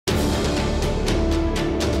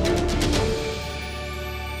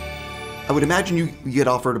I would imagine you get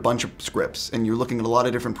offered a bunch of scripts and you're looking at a lot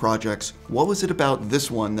of different projects. What was it about this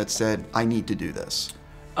one that said, I need to do this?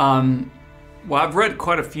 Well, I've read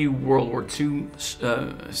quite a few World War II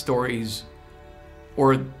stories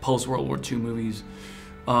or post-World War II movies.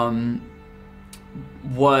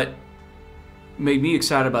 What made me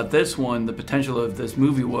excited about this one, the potential of this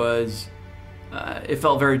movie, was it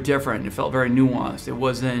felt very different. It felt very nuanced. It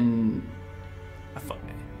wasn't...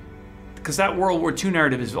 Because that World War II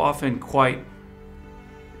narrative is often quite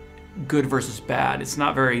good versus bad. It's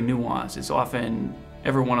not very nuanced. It's often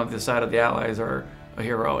everyone on the side of the Allies are a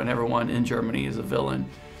hero and everyone in Germany is a villain.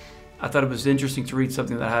 I thought it was interesting to read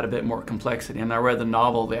something that had a bit more complexity. And I read the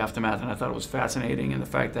novel, The Aftermath, and I thought it was fascinating. And the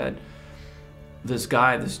fact that this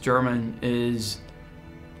guy, this German, is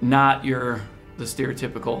not the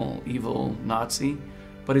stereotypical evil Nazi,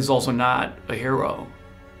 but he's also not a hero.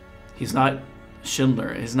 He's not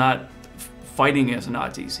Schindler. He's not fighting against the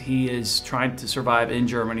Nazis. He is trying to survive in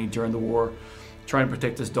Germany during the war, trying to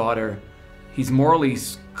protect his daughter. He's morally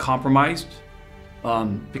compromised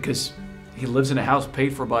because he lives in a house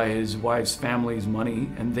paid for by his wife's family's money,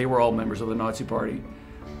 and they were all members of the Nazi Party.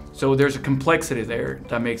 So there's a complexity there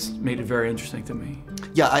that made it very interesting to me.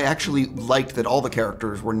 Yeah, I actually liked that all the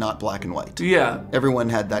characters were not black and white. Yeah. Everyone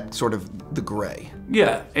had that sort of the gray.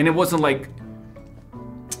 Yeah, and it wasn't like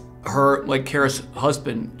Keira's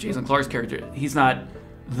husband, Jason Clarke's character, he's not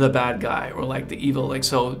the bad guy or like the evil,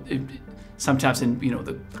 sometimes in,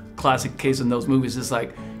 the classic case in those movies is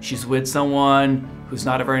like she's with someone who's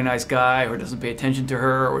not a very nice guy or doesn't pay attention to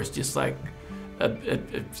her or is just like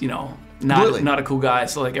not a cool guy.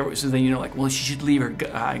 So then well, she should leave her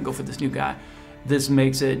guy and go for this new guy. This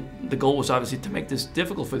makes it, the goal was obviously to make this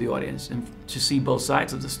difficult for the audience and to see both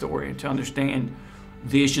sides of the story and to understand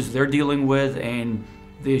the issues they're dealing with and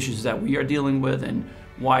the issues that we are dealing with and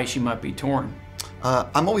why she might be torn.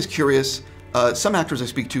 I'm always curious. Some actors I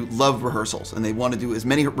speak to love rehearsals and they want to do as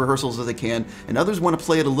many rehearsals as they can, and others want to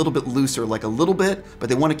play it a little bit looser, like a little bit, but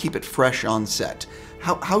they want to keep it fresh on set.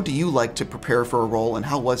 How do you like to prepare for a role, and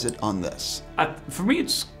how was it on this? For me,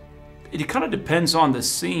 it kind of depends on the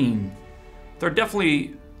scene. They're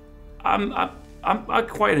definitely, I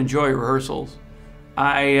quite enjoy rehearsals.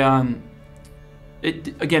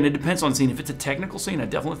 Again, it depends on the scene. If it's a technical scene, I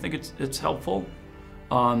definitely think it's helpful.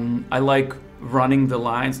 I like running the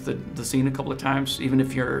lines, the scene a couple of times, even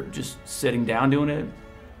if you're just sitting down doing it.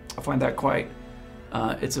 I find that quite,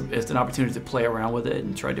 it's an opportunity to play around with it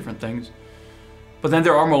and try different things. But then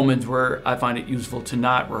there are moments where I find it useful to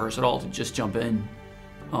not rehearse at all, to just jump in.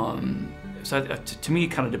 So to me,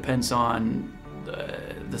 it kind of depends on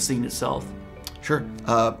the scene itself. Sure.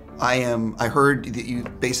 I heard that you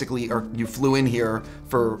basically you flew in here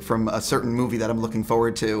from a certain movie that I'm looking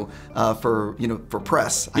forward to for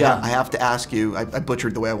press. Yeah. I have to ask you. I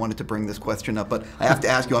butchered the way I wanted to bring this question up, but I have to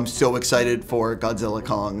ask you. I'm so excited for Godzilla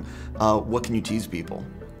Kong. What can you tease people?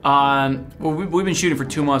 Well, we've been shooting for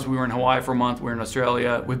 2 months. We were in Hawaii for a month. We're in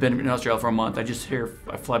Australia. We've been in Australia for a month. I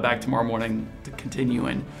fly back tomorrow morning to continue,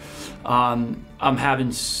 and I'm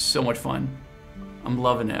having so much fun. I'm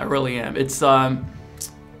loving it. I really am. It's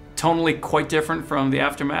tonally quite different from The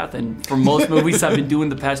Aftermath, and for most movies I've been doing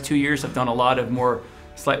the past 2 years, I've done a lot of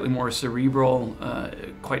slightly more cerebral,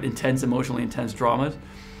 quite intense, emotionally intense dramas.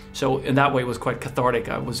 So in that way, it was quite cathartic.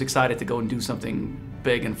 I was excited to go and do something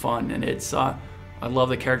big and fun, and I love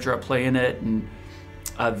the character I play in it, and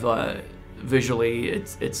visually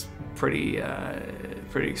it's pretty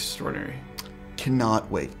extraordinary.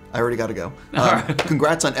 Cannot wait. I already got to go.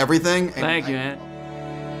 Congrats on everything. Thank you, man.